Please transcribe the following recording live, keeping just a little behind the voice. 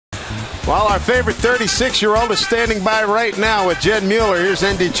Well, our favorite 36-year-old is standing by right now with Jen Mueller. Here's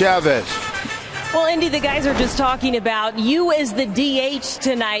Endy Chavez. Well, Endy, the guys are just talking about you as the DH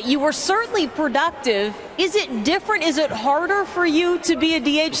tonight. You were certainly productive. Is it different? Is it harder for you to be a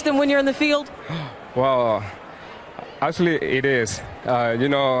DH than when you're in the field? Well, actually, it is.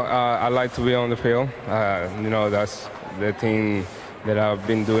 I like to be on the field. That's the thing that I've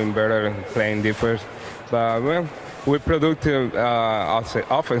been doing better, playing defense. But, well, we're productive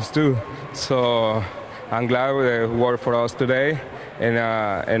offense, too. So I'm glad it worked for us today, and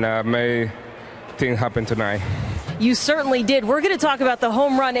I made things happen tonight. You certainly did. We're going to talk about the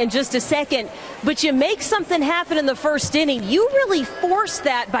home run in just a second, but you make something happen in the first inning. You really forced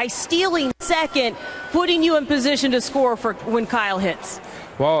that by stealing second, putting you in position to score for when Kyle hits.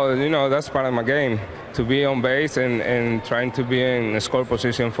 Well, that's part of my game, to be on base and trying to be in a score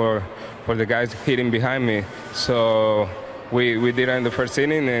position for the guys hitting behind me. So we did it in the first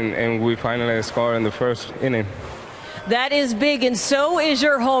inning, and we finally scored in the first inning. That is big, and so is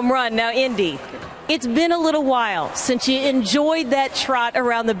your home run. Now, Endy, it's been a little while since you enjoyed that trot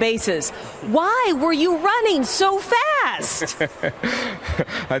around the bases. Why were you running so fast?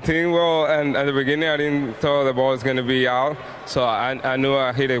 I think, well, and at the beginning I didn't thought the ball was going to be out, so I knew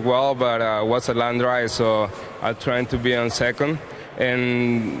I hit it well, but it was a line drive, so I tried to be on second.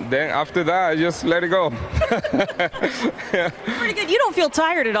 And then after that, I just let it go. Pretty good. You don't feel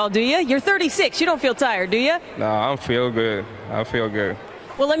tired at all, do you? You're 36. You don't feel tired, do you? No, I feel good. I feel good.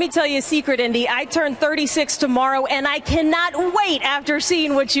 Well, let me tell you a secret, Endy. I turn 36 tomorrow, and I cannot wait after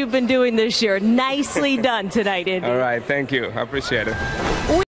seeing what you've been doing this year. Nicely done tonight, Endy. All right. Thank you. I appreciate it.